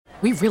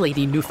We really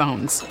need new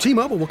phones.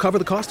 T-Mobile will cover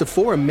the cost of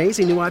 4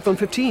 amazing new iPhone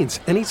 15s,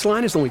 and each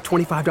line is only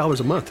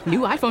 $25 a month. New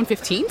iPhone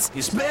 15s?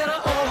 It's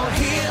better over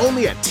here.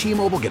 Only at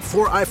T-Mobile, get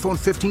 4 iPhone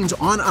 15s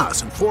on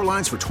us and 4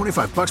 lines for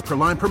 $25 per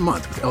line per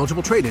month with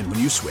eligible trade-in when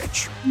you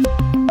switch.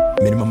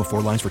 Minimum of 4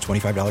 lines for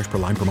 $25 per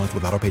line per month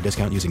with autopay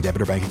discount using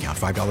debit or bank account.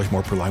 $5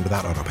 more per line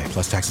without autopay,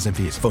 plus taxes and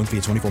fees. Phone fee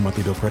at 24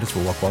 monthly bill credits for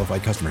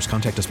well-qualified customers.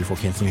 Contact us before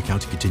canceling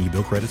account to continue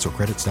bill credits or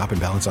credit stop and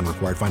balance on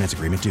required finance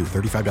agreement due.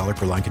 $35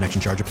 per line connection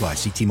charge applies.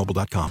 See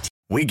T-Mobile.com.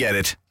 We get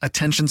it.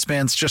 Attention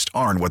spans just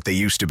aren't what they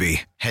used to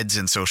be. Heads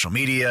in social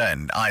media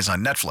and eyes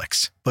on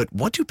Netflix. But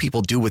what do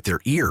people do with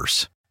their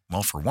ears?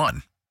 Well, for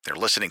one, they're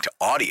listening to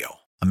audio.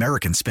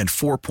 Americans spend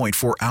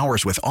 4.4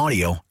 hours with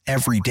audio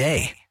every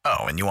day.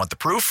 Oh, and you want the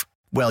proof?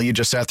 Well, you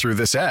just sat through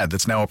this ad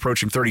that's now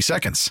approaching 30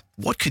 seconds.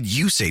 What could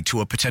you say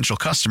to a potential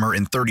customer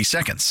in 30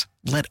 seconds?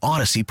 Let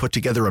Odyssey put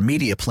together a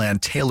media plan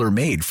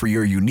tailor-made for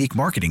your unique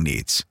marketing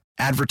needs.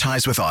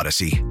 Advertise with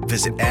Odyssey.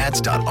 Visit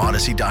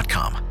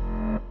ads.odyssey.com.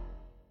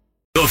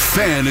 The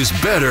Fan is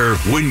better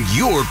when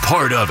you're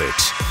part of it.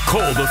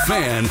 Call the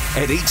Fan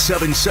at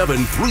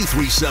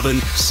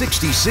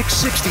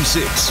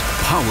 877-337-6666.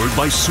 Powered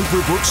by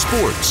Superbook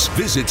Sports.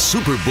 Visit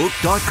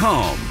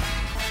superbook.com.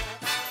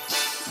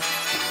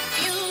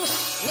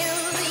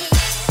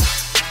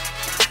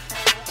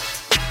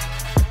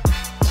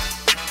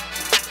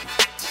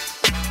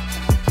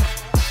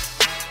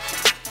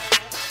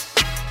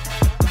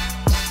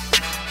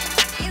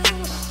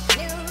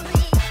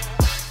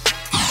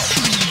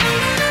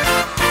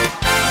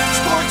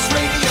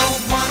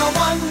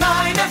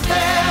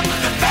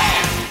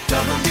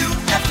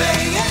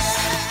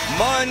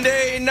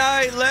 Monday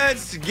night,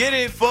 let's get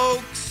it,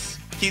 folks.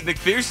 Keith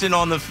McPherson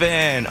on the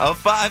Fan. A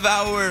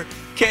 5-hour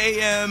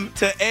KM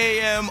to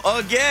AM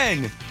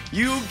again.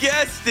 You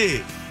guessed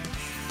it.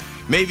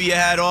 Maybe you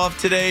had off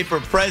today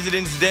for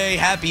President's Day.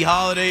 Happy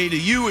holiday to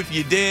you if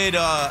you did.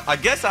 I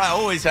guess I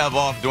always have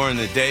off during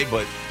the day,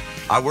 but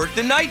I work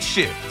the night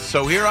shift,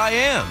 so here I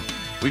am.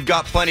 We've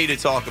got plenty to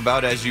talk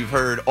about, as you've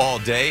heard all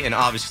day, and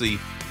obviously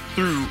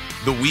through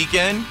the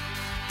weekend.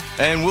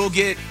 And we'll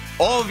get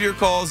all of your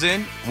calls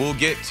in. We'll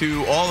get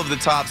to all of the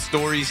top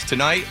stories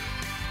tonight.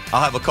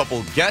 I'll have a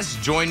couple guests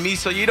join me,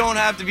 so you don't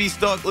have to be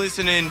stuck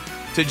listening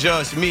to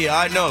just me.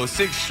 I know,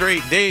 6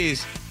 straight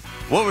days.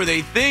 What were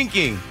they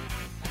thinking?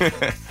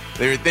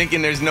 They were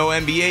thinking there's no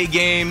NBA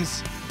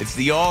games. It's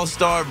the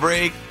All-Star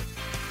break.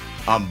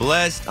 I'm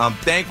blessed. I'm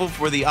thankful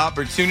for the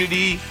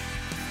opportunity.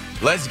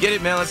 Let's get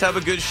it, man. Let's have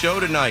a good show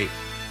tonight.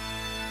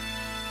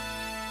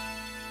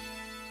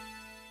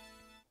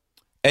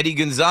 Eddie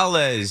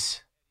Gonzalez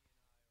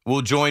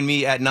will join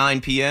me at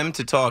 9 p.m.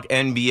 to talk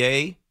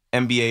NBA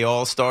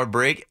All-Star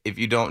break. If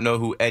you don't know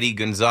who Eddie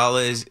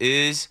Gonzalez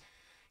is,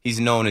 he's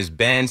known as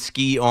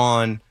Bansky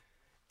on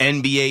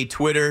NBA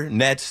Twitter,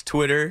 Nets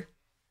Twitter.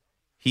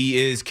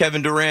 He is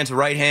Kevin Durant's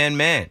right-hand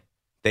man.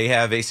 They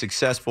have a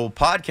successful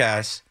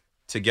podcast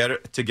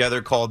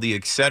together called The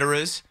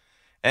Etceteras.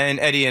 And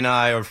Eddie and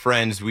I are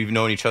friends. We've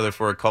known each other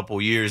for a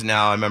couple years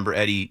now. I remember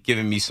Eddie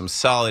giving me some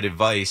solid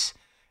advice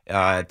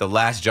at the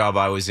last job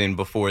I was in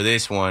before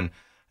this one.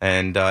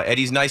 And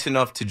Eddie's nice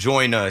enough to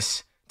join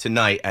us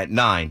tonight at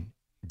 9.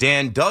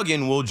 Dan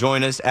Duggan will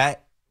join us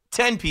at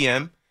 10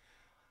 p.m.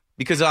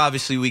 because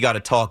obviously we got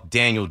to talk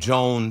Daniel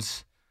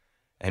Jones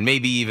and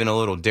maybe even a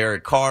little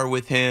Derek Carr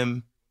with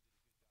him.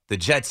 The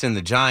Jets and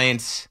the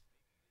Giants,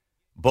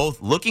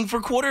 both looking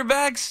for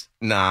quarterbacks?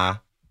 Nah,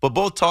 but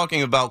both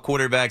talking about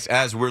quarterbacks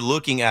as we're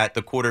looking at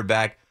the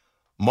quarterback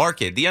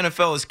market. The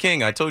NFL is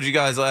king. I told you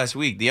guys last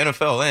week, the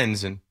NFL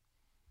ends and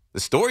the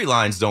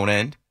storylines don't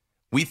end.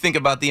 We think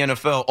about the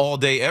NFL all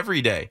day,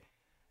 every day.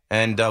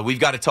 And we've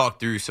got to talk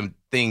through some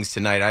things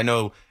tonight. I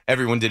know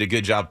everyone did a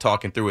good job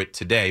talking through it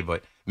today,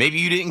 but maybe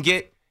you didn't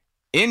get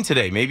in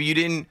today. Maybe you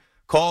didn't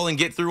call and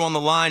get through on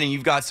the line and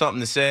you've got something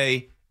to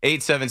say.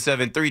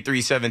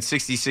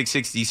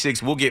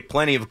 877-337-6666. We'll get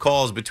plenty of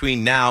calls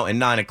between now and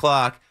 9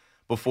 o'clock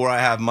before I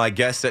have my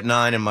guests at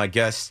 9 and my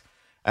guests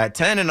at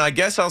 10. And I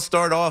guess I'll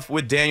start off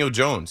with Daniel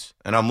Jones.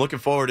 And I'm looking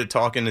forward to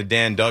talking to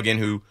Dan Duggan,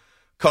 who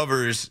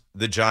covers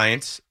the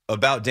Giants,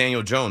 about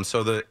Daniel Jones.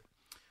 So the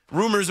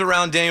rumors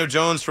around Daniel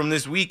Jones from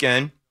this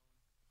weekend,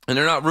 and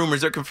they're not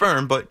rumors, they're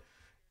confirmed, but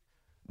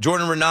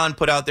Jordan Raanan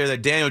put out there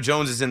that Daniel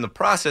Jones is in the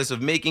process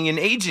of making an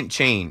agent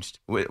change.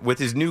 With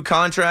his new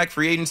contract,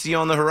 free agency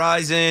on the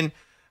horizon,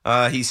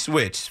 he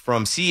switched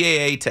from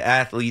CAA to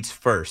Athletes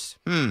First.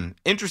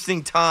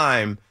 Interesting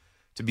time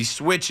to be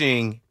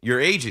switching your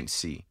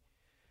agency.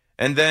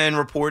 And then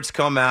reports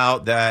come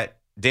out that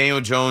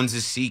Daniel Jones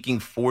is seeking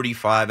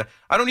 45.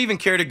 I don't even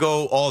care to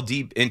go all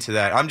deep into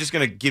that. I'm just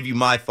going to give you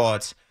my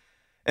thoughts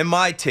and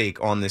my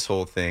take on this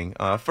whole thing.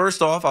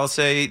 First off, I'll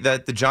say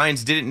that the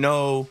Giants didn't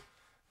know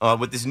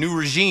with this new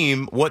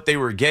regime what they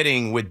were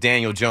getting with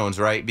Daniel Jones,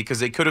 right? Because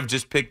they could have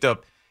just picked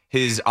up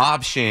his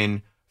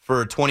option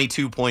for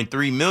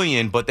 $22.3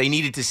 million, but they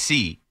needed to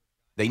see.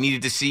 They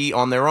needed to see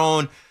on their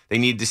own. They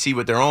needed to see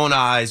with their own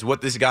eyes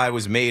what this guy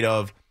was made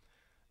of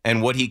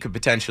and what he could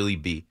potentially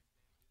be.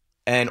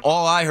 And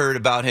all I heard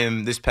about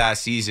him this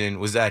past season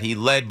was that he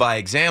led by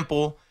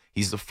example.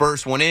 He's the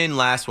first one in,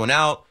 last one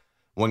out.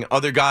 When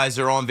other guys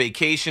are on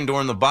vacation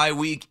during the bye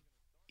week,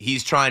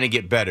 he's trying to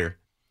get better.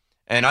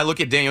 And I look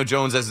at Daniel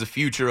Jones as the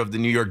future of the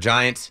New York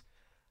Giants,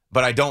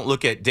 but I don't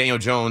look at Daniel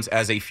Jones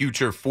as a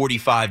future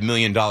 $45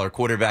 million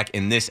quarterback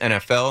in this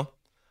NFL.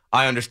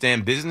 I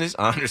understand business.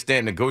 I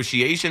understand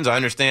negotiations. I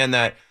understand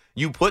that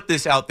you put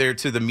this out there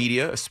to the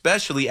media,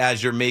 especially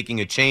as you're making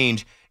a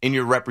change in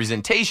your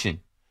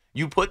representation.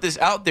 You put this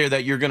out there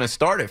that you're going to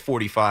start at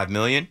 $45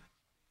 million,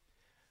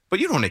 but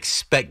you don't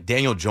expect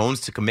Daniel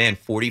Jones to command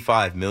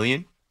 $45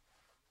 million.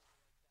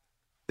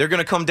 They're going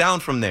to come down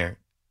from there.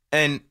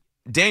 And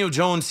Daniel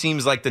Jones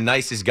seems like the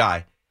nicest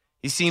guy.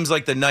 He seems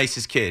like the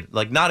nicest kid,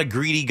 like not a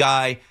greedy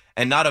guy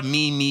and not a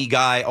me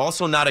guy,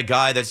 also not a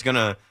guy that's going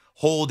to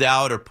hold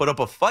out or put up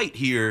a fight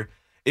here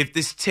if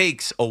this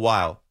takes a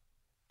while.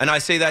 And I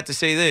say that to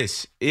say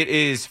this. It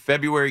is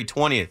February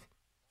 20th.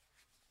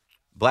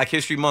 Black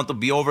History Month will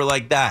be over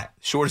like that.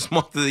 Shortest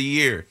month of the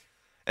year.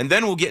 And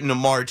then we'll get into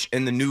March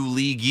and the new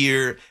league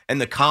year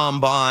and the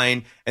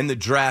combine and the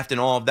draft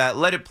and all of that.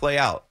 Let it play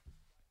out.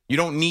 You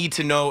don't need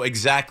to know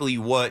exactly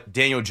what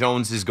Daniel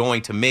Jones is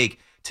going to make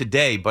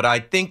today, but I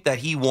think that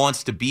he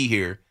wants to be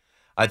here.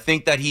 I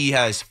think that he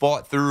has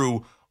fought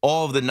through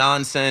all of the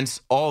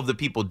nonsense, all of the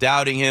people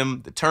doubting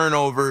him, the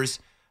turnovers,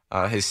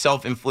 his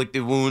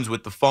self-inflicted wounds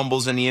with the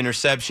fumbles and the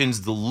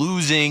interceptions, the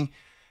losing,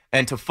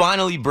 and to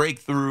finally break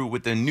through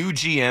with a new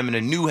GM and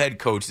a new head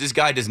coach. This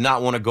guy does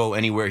not want to go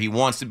anywhere. He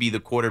wants to be the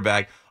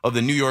quarterback of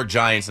the New York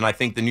Giants, and I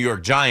think the New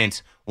York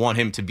Giants want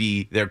him to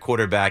be their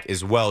quarterback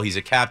as well. He's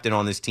a captain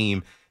on this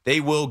team. They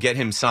will get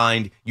him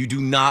signed. You do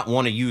not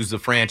want to use the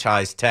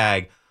franchise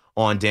tag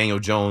on Daniel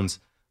Jones.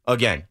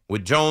 Again,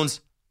 with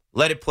Jones,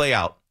 let it play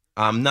out.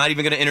 I'm not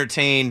even going to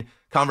entertain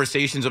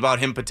conversations about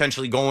him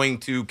potentially going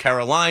to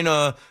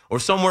Carolina or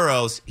somewhere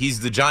else.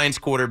 He's the Giants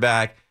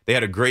quarterback. They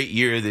had a great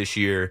year this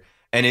year.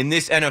 And in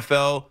this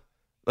NFL,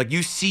 like,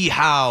 you see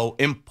how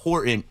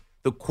important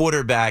the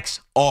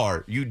quarterbacks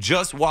are. You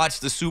just watched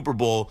the Super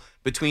Bowl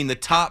between the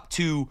top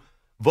two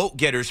vote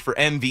getters for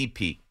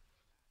MVP.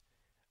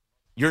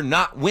 You're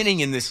not winning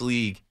in this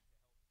league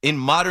in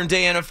modern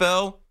day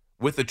NFL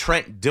with a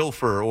Trent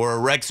Dilfer or a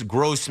Rex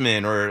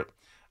Grossman or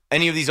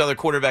any of these other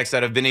quarterbacks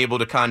that have been able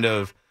to kind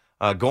of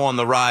go on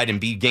the ride and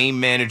be game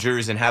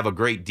managers and have a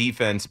great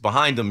defense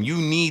behind them. You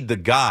need the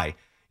guy.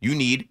 You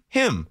need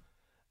him.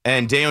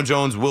 And Daniel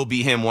Jones will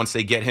be him once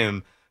they get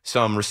him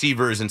some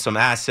receivers and some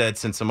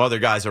assets and some other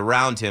guys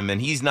around him.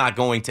 And he's not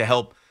going to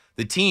help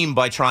the team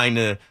by trying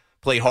to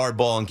play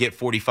hardball and get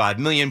 $45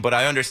 million. But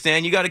I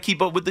understand you got to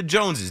keep up with the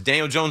Joneses.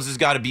 Daniel Jones has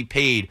got to be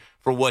paid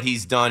for what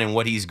he's done and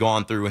what he's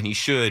gone through, and he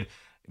should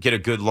get a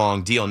good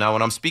long deal. Now,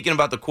 when I'm speaking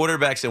about the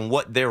quarterbacks and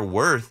what they're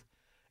worth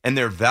and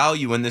their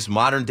value in this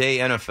modern day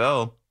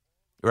NFL,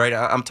 right,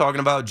 I'm talking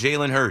about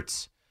Jalen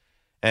Hurts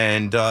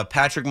and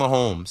Patrick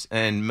Mahomes.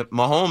 And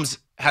Mahomes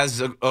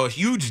has a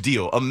huge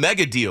deal, a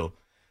mega deal,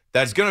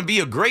 that's going to be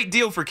a great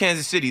deal for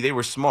Kansas City. They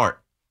were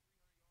smart.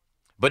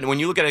 But when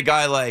you look at a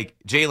guy like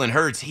Jalen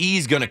Hurts,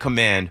 he's going to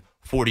command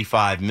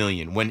 $45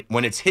 million.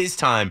 When it's his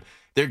time,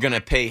 they're going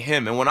to pay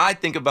him. And when I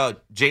think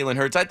about Jalen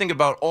Hurts, I think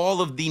about all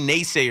of the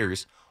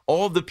naysayers,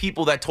 all of the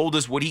people that told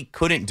us what he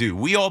couldn't do.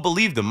 We all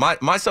believed him,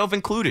 myself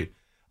included.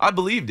 I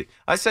believed it.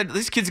 I said,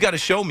 this kid's got to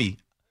show me.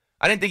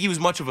 I didn't think he was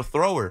much of a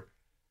thrower.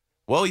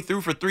 Well, he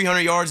threw for 300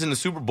 yards in the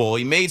Super Bowl.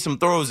 He made some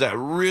throws that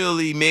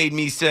really made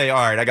me say, all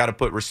right, I got to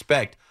put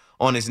respect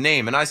on his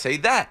name. And I say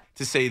that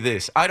to say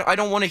this. I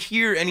don't want to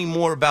hear any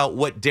more about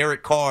what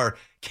Derek Carr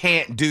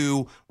can't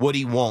do, what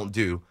he won't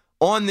do.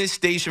 On this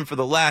station for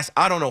the last,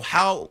 I don't know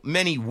how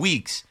many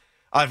weeks,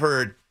 I've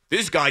heard,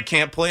 this guy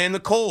can't play in the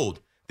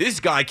cold. This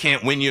guy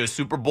can't win you a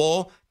Super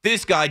Bowl.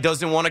 This guy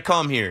doesn't want to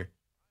come here.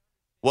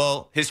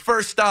 Well, his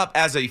first stop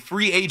as a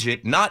free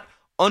agent, not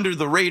under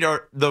the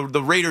radar,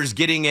 the Raiders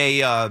getting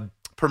a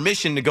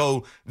permission to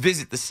go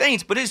visit the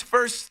Saints, but his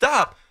first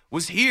stop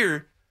was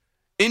here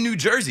in New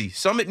Jersey,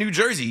 Summit, New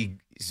Jersey.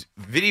 He's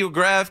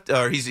photographed,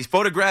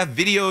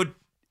 videoed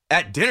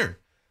at dinner.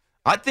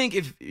 I think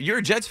if you're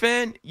a Jets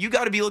fan, you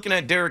got to be looking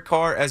at Derek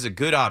Carr as a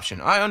good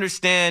option. I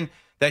understand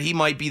that he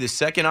might be the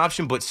second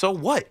option, but so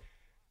what?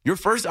 Your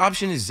first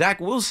option is Zach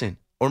Wilson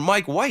or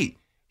Mike White.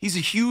 He's a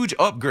huge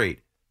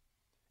upgrade.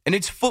 And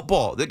it's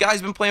football. The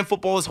guy's been playing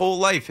football his whole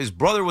life. His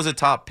brother was a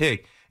top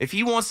pick. If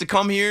he wants to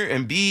come here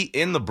and be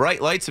in the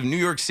bright lights of New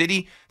York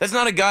City, that's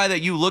not a guy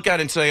that you look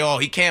at and say, oh,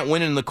 he can't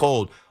win in the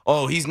cold.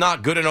 Oh, he's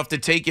not good enough to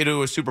take you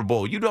to a Super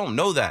Bowl. You don't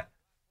know that.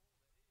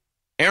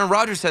 Aaron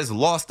Rodgers has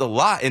lost a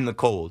lot in the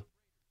cold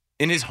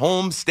in his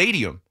home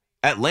stadium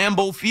at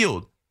Lambeau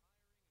Field.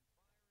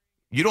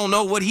 You don't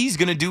know what he's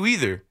going to do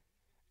either.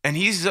 And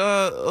he's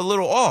a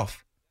little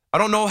off. I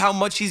don't know how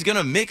much he's going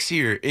to mix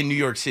here in New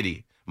York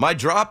City. My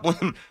drop,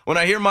 when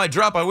I hear my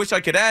drop, I wish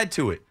I could add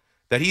to it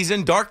that he's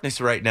in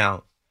darkness right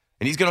now.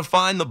 And he's going to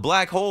find the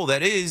black hole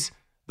that is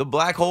the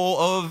black hole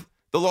of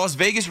the Las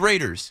Vegas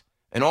Raiders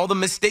and all the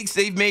mistakes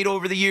they've made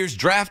over the years,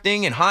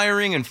 drafting and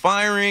hiring and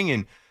firing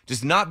and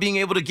just not being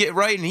able to get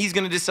right. And he's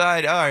going to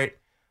decide, all right,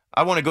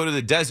 I want to go to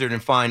the desert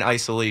and find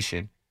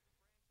isolation.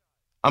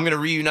 I'm going to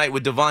reunite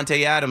with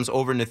Devontae Adams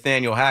over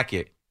Nathaniel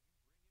Hackett.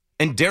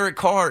 And Derek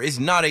Carr is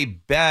not a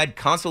bad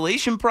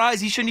consolation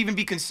prize. He shouldn't even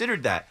be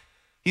considered that.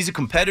 He's a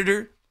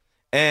competitor.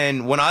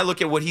 And when I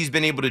look at what he's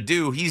been able to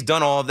do, he's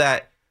done all of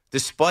that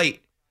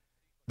despite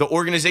the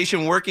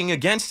organization working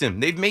against him.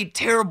 They've made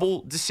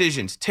terrible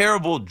decisions,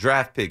 terrible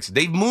draft picks.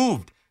 They've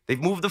moved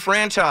the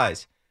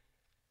franchise.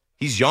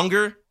 He's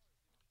younger.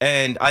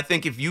 And I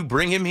think if you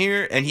bring him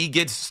here and he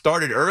gets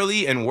started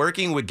early and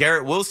working with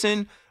Garrett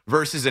Wilson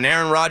versus an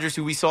Aaron Rodgers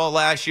who we saw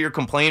last year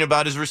complain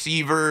about his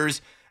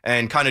receivers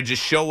and kind of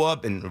just show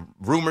up, and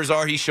rumors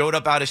are he showed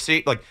up out of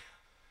state. Like,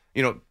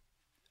 you know,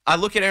 I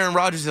look at Aaron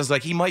Rodgers as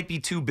like he might be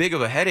too big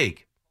of a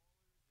headache.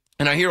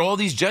 And I hear all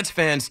these Jets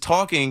fans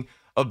talking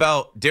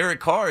about Derek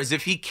Carr as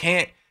if he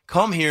can't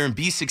come here and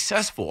be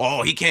successful.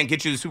 Oh, he can't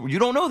get you the Super Bowl. You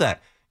don't know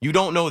that. You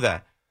don't know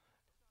that.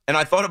 And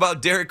I thought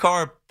about Derek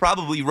Carr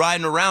probably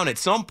riding around at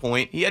some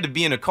point. He had to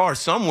be in a car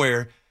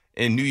somewhere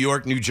in New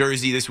York, New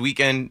Jersey this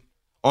weekend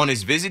on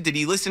his visit. Did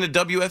he listen to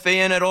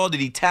WFAN at all? Did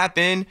he tap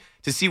in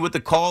to see what the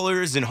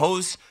callers and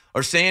hosts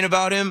are saying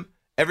about him?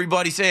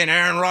 Everybody saying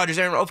Aaron Rodgers.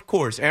 Of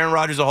course, Aaron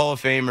Rodgers, a Hall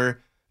of Famer,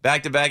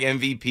 back-to-back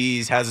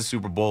MVPs, has a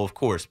Super Bowl, of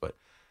course. But,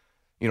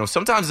 you know,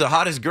 sometimes the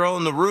hottest girl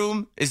in the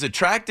room is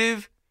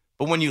attractive,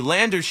 but when you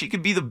land her, she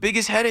could be the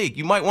biggest headache.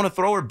 You might want to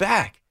throw her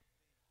back.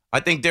 I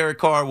think Derek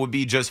Carr would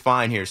be just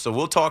fine here. So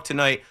we'll talk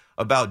tonight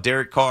about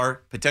Derek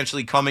Carr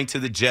potentially coming to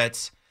the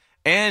Jets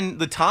and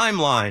the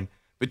timeline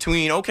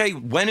between, okay,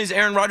 when is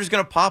Aaron Rodgers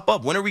going to pop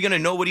up? When are we going to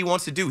know what he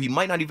wants to do? He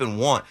might not even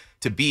want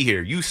to be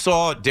here. You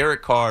saw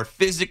Derek Carr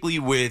physically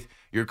with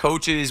your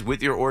coaches,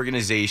 with your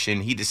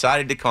organization. He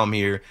decided to come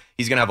here.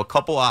 He's going to have a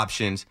couple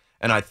options,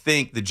 and I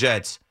think the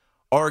Jets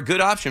are a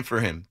good option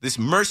for him. This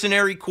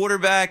mercenary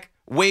quarterback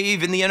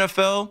wave in the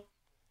NFL,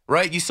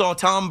 right? You saw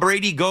Tom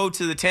Brady go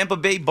to the Tampa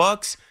Bay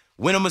Bucks,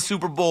 win him a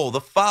Super Bowl. The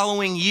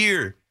following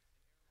year,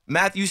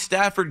 Matthew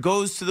Stafford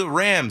goes to the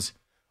Rams,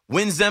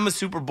 wins them a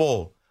Super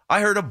Bowl. I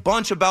heard a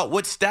bunch about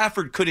what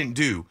Stafford couldn't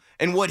do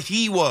and what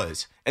he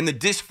was and the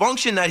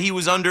dysfunction that he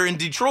was under in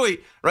Detroit,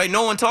 right?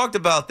 No one talked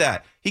about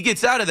that. He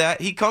gets out of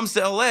that. He comes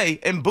to L.A.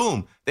 and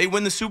boom, they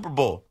win the Super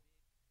Bowl.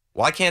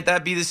 Why can't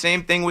that be the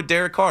same thing with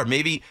Derek Carr?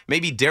 Maybe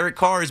Derek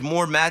Carr is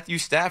more Matthew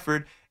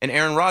Stafford and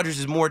Aaron Rodgers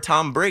is more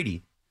Tom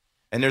Brady.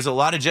 And there's a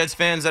lot of Jets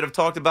fans that have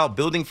talked about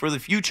building for the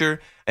future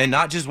and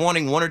not just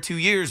wanting 1 or 2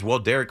 years. Well,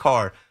 Derek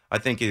Carr, I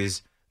think,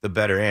 is the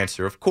better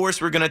answer. Of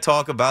course, we're going to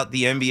talk about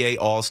the NBA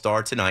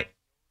All-Star tonight.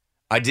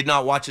 I did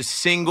not watch a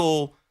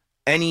single,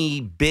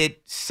 any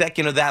bit,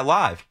 second of that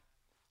live.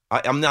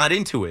 I'm not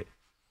into it.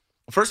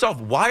 First off,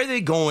 why are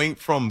they going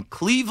from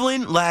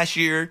Cleveland last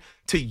year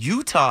to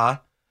Utah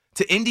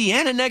to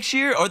Indiana next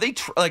year? Are they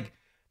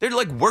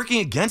they're working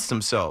against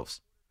themselves?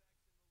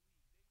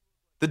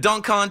 The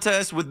dunk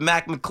contest with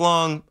Mac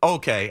McClung.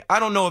 Okay,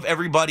 I don't know if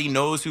everybody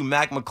knows who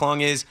Mac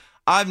McClung is.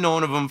 I've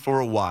known of him for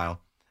a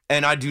while,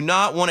 and I do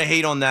not want to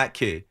hate on that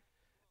kid.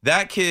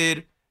 That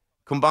kid,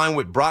 combined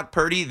with Brock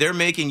Purdy, they're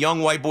making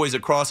young white boys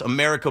across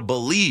America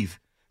believe.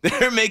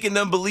 They're making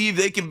them believe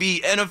they can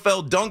be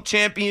NFL dunk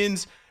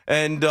champions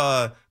and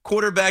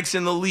quarterbacks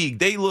in the league.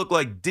 They look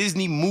like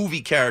Disney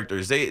movie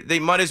characters. They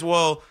might as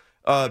well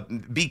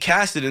be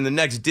casted in the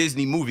next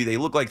Disney movie. They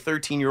look like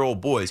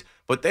 13-year-old boys,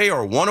 but they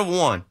are one of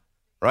one,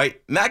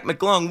 right? Mac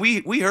McClung,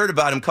 we heard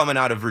about him coming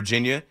out of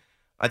Virginia.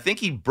 I think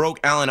he broke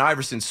Allen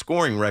Iverson's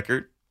scoring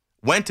record,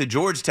 went to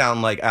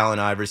Georgetown like Allen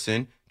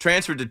Iverson,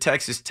 transferred to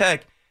Texas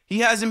Tech. He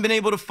hasn't been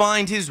able to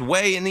find his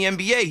way in the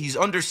NBA. He's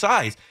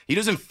undersized. He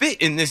doesn't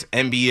fit in this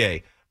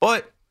NBA.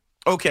 But,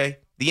 okay,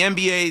 the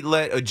NBA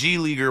let a G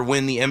Leaguer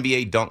win the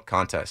NBA dunk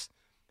contest.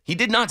 He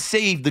did not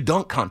save the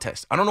dunk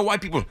contest. I don't know why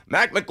people,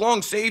 Mac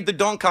McClung saved the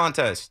dunk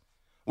contest.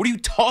 What are you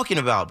talking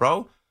about,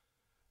 bro?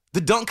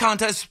 The dunk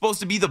contest is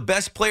supposed to be the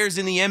best players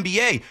in the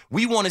NBA.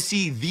 We want to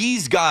see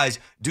these guys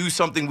do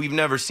something we've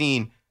never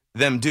seen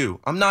them do.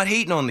 I'm not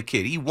hating on the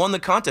kid. He won the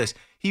contest.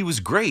 He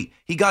was great.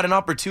 He got an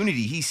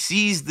opportunity. He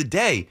seized the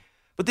day.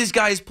 But this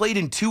guy has played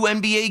in 2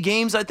 NBA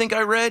games, I think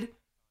I read.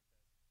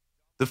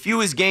 The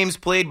fewest games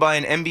played by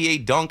an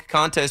NBA dunk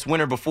contest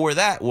winner before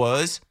that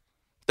was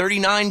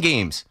 39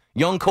 games.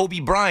 Young Kobe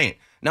Bryant.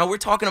 Now, we're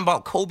talking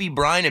about Kobe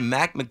Bryant and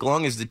Mac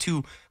McClung as the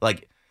two,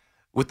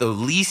 with the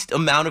least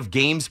amount of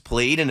games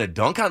played in a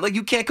dunk contest.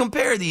 You can't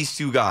compare these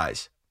two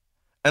guys.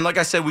 And like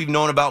I said, we've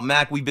known about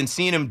Mac. We've been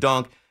seeing him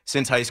dunk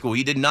since high school.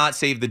 He did not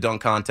save the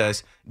dunk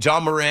contest.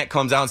 John Morant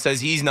comes out and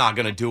says he's not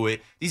going to do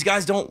it. These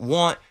guys don't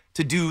want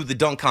to do the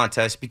dunk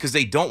contest because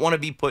they don't want to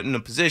be put in a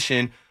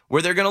position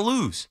where they're going to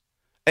lose.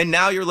 And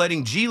now you're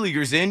letting G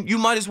Leaguers in. You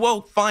might as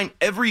well find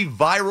every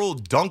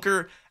viral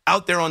dunker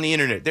out there on the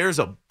internet. There's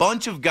a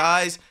bunch of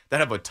guys that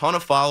have a ton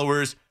of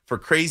followers for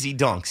crazy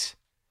dunks.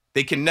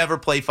 They can never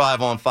play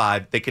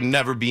 5-on-5. They can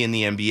never be in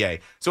the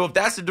NBA. So if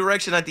that's the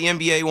direction that the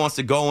NBA wants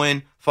to go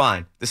in,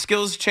 fine. The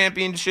skills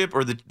championship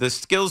or the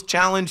skills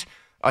challenge,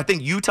 I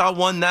think Utah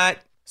won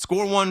that.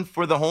 Score one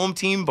for the home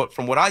team, but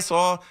from what I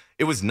saw,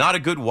 it was not a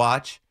good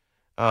watch.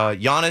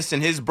 Giannis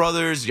and his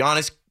brothers,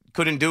 Giannis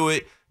couldn't do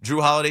it.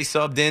 Drew Holiday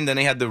subbed in. Then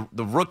they had the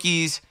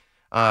rookies.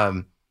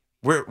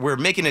 We're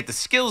making it the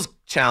skills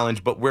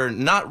challenge, but we're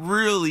not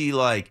really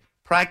like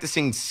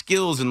practicing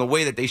skills in the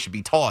way that they should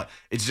be taught.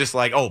 It's just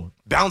like, oh,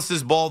 bounce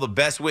this ball the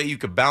best way you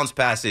could bounce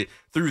pass it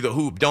through the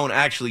hoop. Don't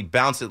actually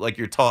bounce it like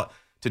you're taught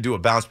to do a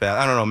bounce pass.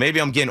 I don't know.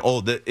 Maybe I'm getting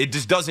old. It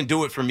just doesn't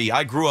do it for me.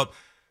 I grew up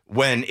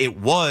when it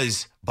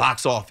was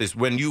box office,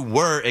 when you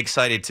were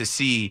excited to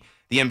see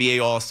the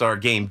NBA All-Star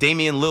game.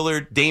 Damian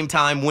Lillard, Dame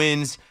Time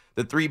wins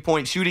the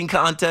three-point shooting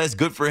contest.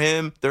 Good for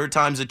him. Third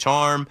time's a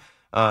charm.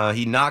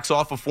 He knocks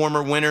off a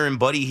former winner in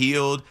Buddy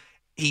Hield.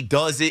 He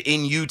does it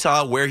in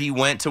Utah, where he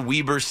went to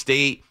Weber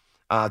State,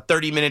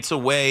 30 minutes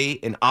away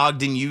in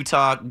Ogden,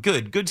 Utah.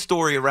 Good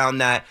story around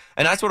that.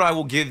 And that's what I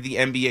will give the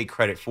NBA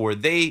credit for.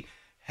 They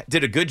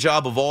did a good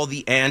job of all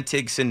the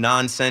antics and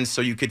nonsense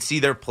so you could see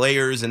their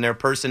players and their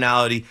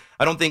personality.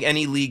 I don't think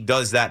any league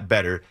does that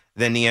better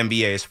than the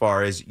NBA as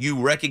far as you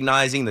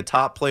recognizing the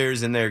top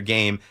players in their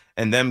game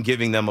and them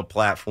giving them a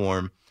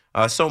platform,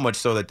 so much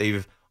so that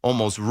they've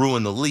almost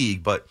ruined the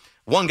league. But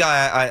one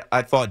guy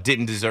I thought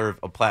didn't deserve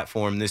a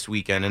platform this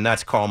weekend, and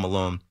that's Karl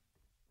Malone.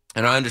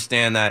 And I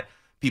understand that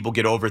people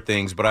get over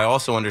things, but I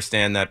also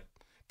understand that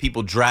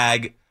people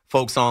drag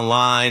folks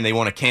online. They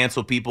want to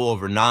cancel people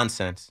over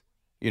nonsense.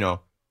 You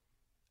know,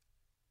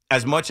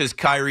 as much as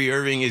Kyrie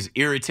Irving is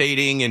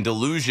irritating and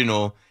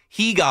delusional,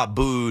 he got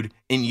booed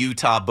in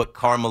Utah, but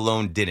Karl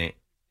Malone didn't.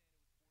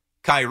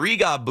 Kyrie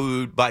got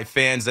booed by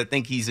fans that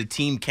think he's a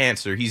team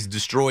cancer. He's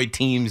destroyed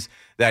teams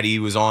that he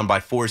was on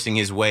by forcing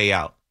his way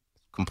out.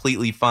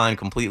 Completely fine,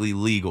 completely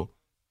legal.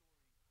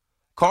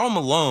 Karl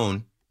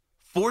Malone,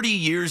 40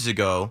 years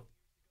ago,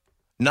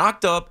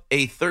 knocked up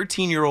a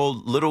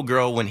 13-year-old little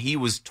girl when he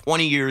was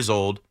 20 years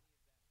old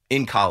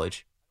in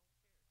college.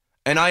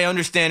 And I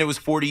understand it was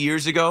 40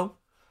 years ago,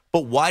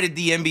 but why did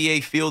the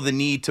NBA feel the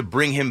need to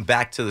bring him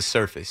back to the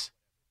surface?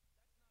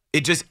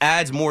 It just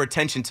adds more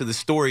attention to the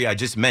story I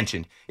just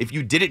mentioned. If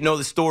you didn't know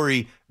the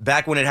story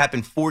back when it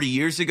happened 40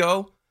 years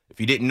ago, if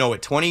you didn't know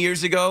it 20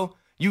 years ago,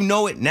 you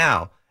know it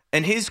now.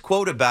 And his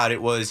quote about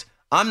it was,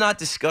 "I'm not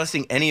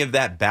discussing any of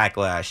that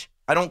backlash.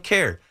 I don't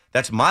care.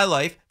 That's my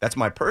life. That's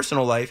my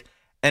personal life.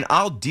 And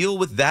I'll deal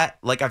with that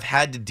like I've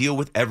had to deal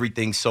with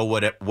everything, so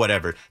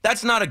whatever."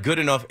 That's not a good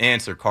enough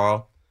answer,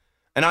 Karl.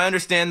 And I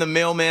understand the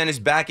mailman is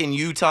back in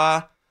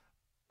Utah.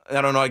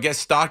 I don't know. I guess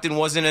Stockton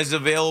wasn't as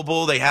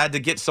available. They had to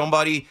get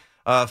somebody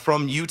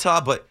from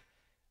Utah. But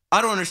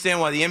I don't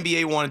understand why the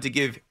NBA wanted to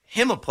give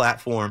him a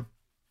platform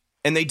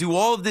and they do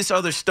all of this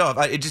other stuff.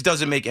 It just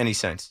doesn't make any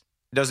sense.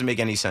 It doesn't make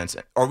any sense.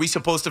 Are we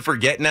supposed to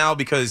forget now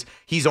because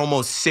he's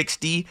almost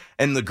 60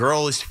 and the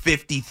girl is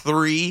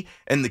 53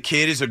 and the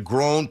kid is a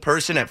grown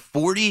person at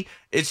 40?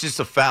 It's just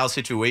a foul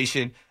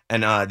situation,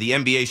 and the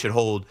NBA should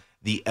hold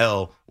the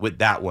L with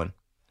that one.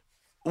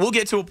 We'll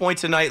get to a point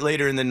tonight,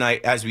 later in the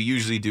night, as we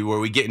usually do, where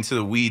we get into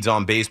the weeds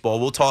on baseball.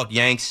 We'll talk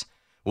Yanks.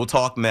 We'll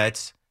talk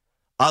Mets.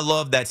 I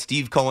love that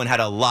Steve Cohen had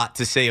a lot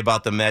to say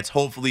about the Mets.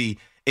 Hopefully,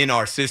 in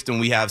our system,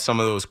 we have some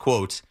of those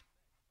quotes.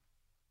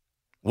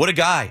 What a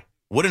guy.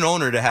 What an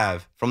owner to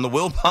have. From the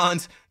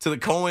Wilpons to the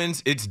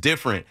Cohens, it's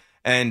different.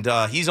 And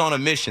he's on a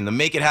mission. The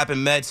Make It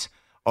Happen Mets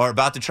are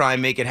about to try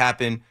and make it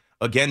happen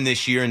again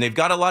this year, and they've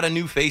got a lot of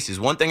new faces.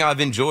 One thing I've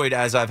enjoyed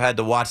as I've had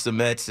to watch the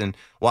Mets and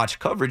watch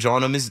coverage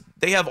on them is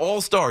they have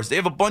all-stars. They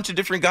have a bunch of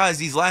different guys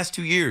these last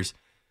 2 years.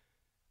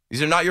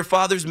 These are not your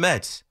father's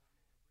Mets.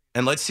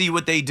 And let's see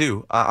what they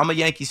do. I'm a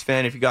Yankees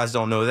fan, if you guys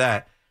don't know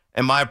that.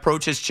 And my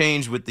approach has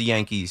changed with the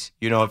Yankees.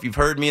 You know, if you've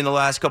heard me in the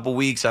last couple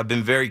weeks, I've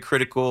been very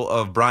critical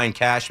of Brian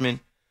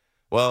Cashman.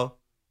 Well,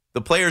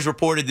 the players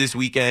reported this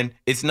weekend,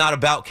 it's not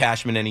about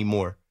Cashman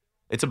anymore.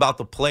 It's about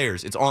the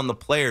players. It's on the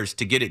players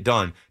to get it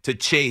done, to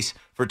chase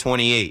for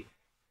 28.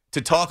 To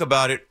talk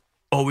about it,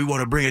 oh, we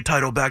want to bring a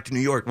title back to New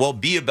York. Well,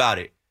 be about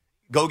it.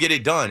 Go get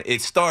it done.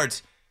 It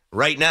starts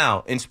right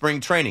now in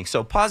spring training.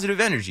 So positive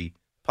energy,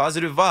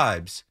 positive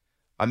vibes.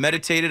 I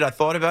meditated. I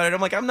thought about it.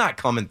 I'm like, I'm not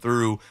coming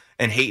through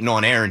and hating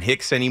on Aaron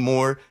Hicks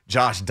anymore,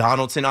 Josh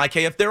Donaldson,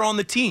 IKF. They're on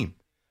the team.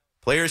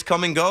 Players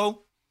come and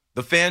go.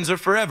 The fans are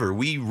forever.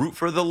 We root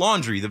for the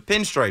laundry, the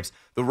pinstripes,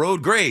 the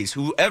road grays,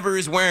 whoever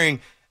is wearing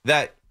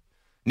that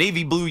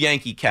navy blue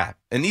Yankee cap.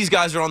 And these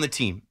guys are on the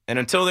team. And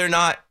until they're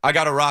not, I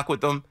got to rock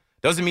with them.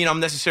 Doesn't mean I'm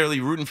necessarily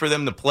rooting for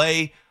them to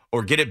play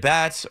or get at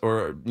bats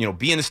or, you know,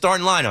 be in the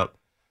starting lineup.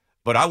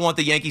 But I want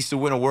the Yankees to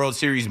win a World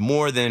Series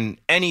more than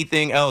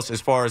anything else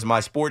as far as my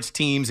sports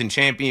teams and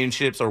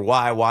championships or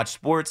why I watch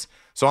sports.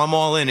 So I'm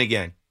all in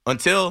again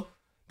until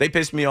they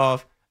piss me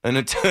off and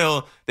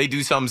until they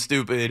do something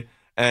stupid.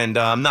 And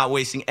I'm not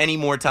wasting any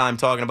more time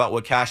talking about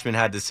what Cashman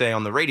had to say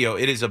on the radio.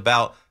 It is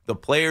about the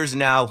players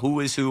now, who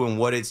is who and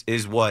what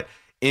is what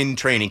in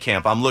training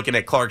camp. I'm looking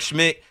at Clark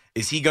Schmidt.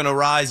 Is he going to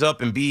rise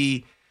up and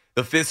be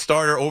the fifth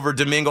starter over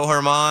Domingo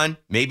Germán?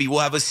 Maybe we'll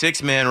have a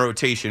six-man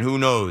rotation. Who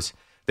knows?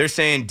 They're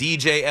saying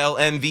DJL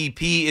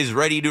MVP is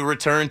ready to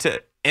return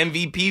to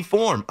MVP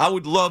form. I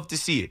would love to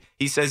see it.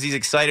 He says he's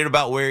excited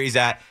about where he's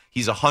at.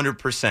 He's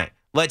 100%.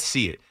 Let's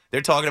see it.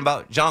 They're talking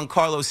about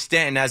Giancarlo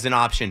Stanton as an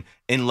option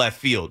in left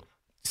field.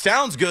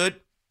 Sounds good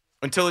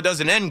until it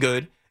doesn't end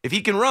good. If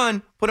he can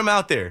run, put him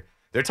out there.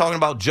 They're talking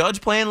about Judge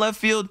playing left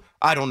field.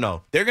 I don't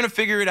know. They're going to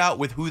figure it out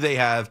with who they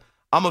have.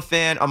 I'm a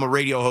fan. I'm a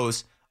radio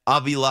host.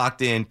 I'll be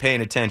locked in,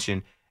 paying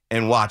attention,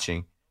 and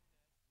watching.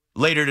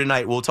 Later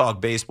tonight, we'll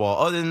talk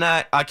baseball. Other than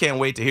that, I can't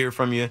wait to hear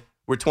from you.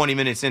 We're 20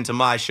 minutes into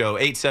my show,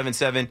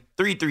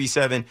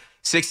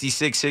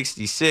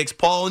 877-337-6666.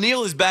 Paul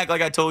O'Neill is back,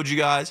 like I told you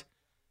guys,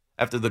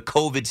 after the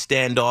COVID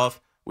standoff.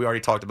 We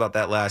already talked about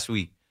that last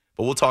week.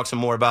 But we'll talk some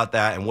more about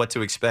that and what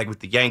to expect with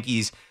the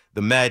Yankees,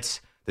 the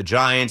Mets, the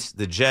Giants,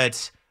 the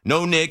Jets.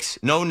 No Knicks,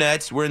 no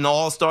Nets. We're in the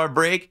All-Star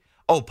break.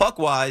 Oh,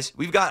 puck-wise,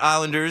 we've got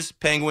Islanders,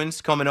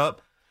 Penguins coming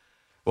up.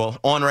 Well,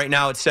 on right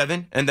now at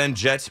 7. And then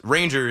Jets,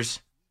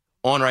 Rangers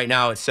on right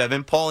now at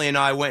 7. Paulie and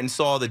I went and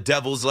saw the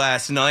Devils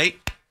last night.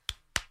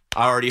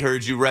 I already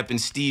heard you repping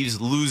Steve's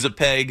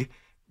Lose-A-Peg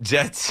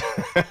Jets.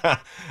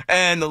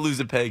 And the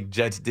Lose-A-Peg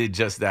Jets did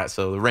just that.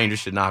 So the Rangers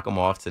should knock them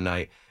off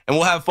tonight. And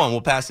we'll have fun.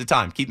 We'll pass the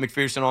time. Keith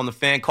McPherson on the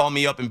Fan. Call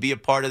me up and be a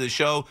part of the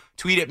show.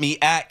 Tweet at me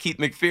at Keith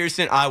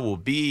McPherson. I will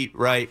be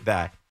right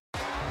back.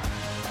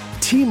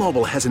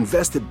 T-Mobile has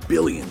invested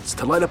billions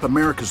to light up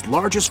America's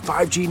largest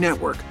 5G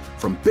network,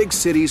 from big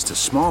cities to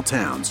small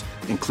towns,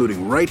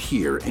 including right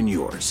here in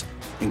yours.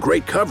 And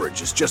great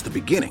coverage is just the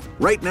beginning.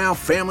 Right now,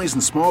 families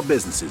and small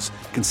businesses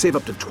can save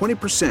up to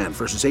 20%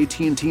 versus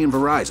AT&T and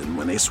Verizon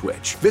when they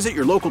switch. Visit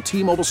your local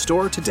T-Mobile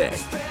store today.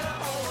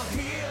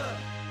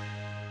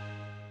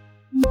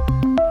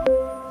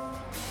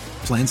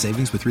 Plan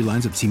savings with 3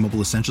 lines of T-Mobile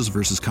Essentials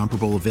versus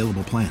comparable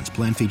available plans.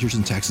 Plan features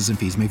and taxes and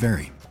fees may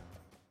vary.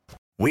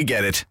 We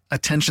get it.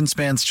 Attention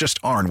spans just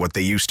aren't what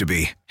they used to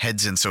be.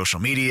 Heads in social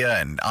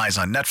media and eyes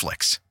on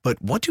Netflix. But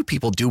what do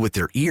people do with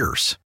their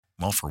ears?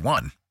 Well, for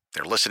one,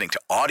 they're listening to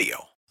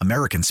audio.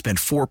 Americans spend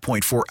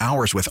 4.4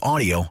 hours with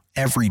audio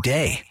every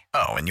day.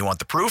 Oh, and you want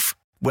the proof?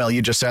 Well,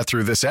 you just sat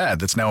through this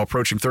ad that's now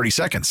approaching 30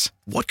 seconds.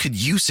 What could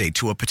you say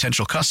to a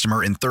potential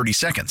customer in 30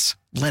 seconds?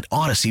 Let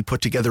Odyssey put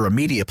together a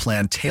media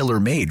plan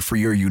tailor-made for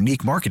your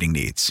unique marketing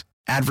needs.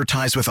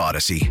 Advertise with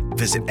Odyssey.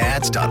 Visit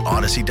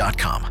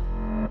ads.odyssey.com.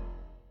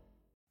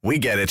 We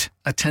get it.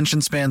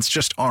 Attention spans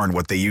just aren't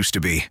what they used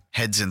to be.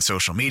 Heads in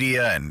social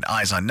media and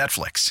eyes on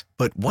Netflix.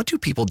 But what do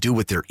people do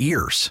with their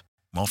ears?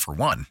 Well, for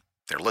one,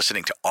 they're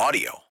listening to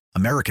audio.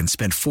 Americans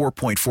spend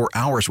 4.4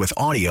 hours with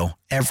audio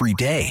every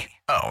day.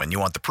 Oh, and you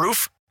want the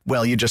proof?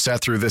 Well, you just sat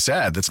through this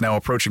ad that's now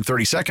approaching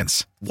 30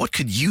 seconds. What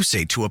could you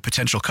say to a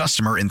potential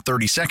customer in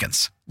 30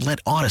 seconds? Let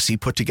Odyssey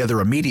put together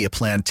a media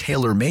plan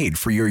tailor-made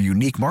for your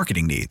unique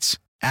marketing needs.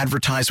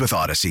 Advertise with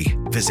Odyssey.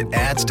 Visit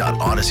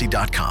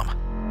ads.odyssey.com.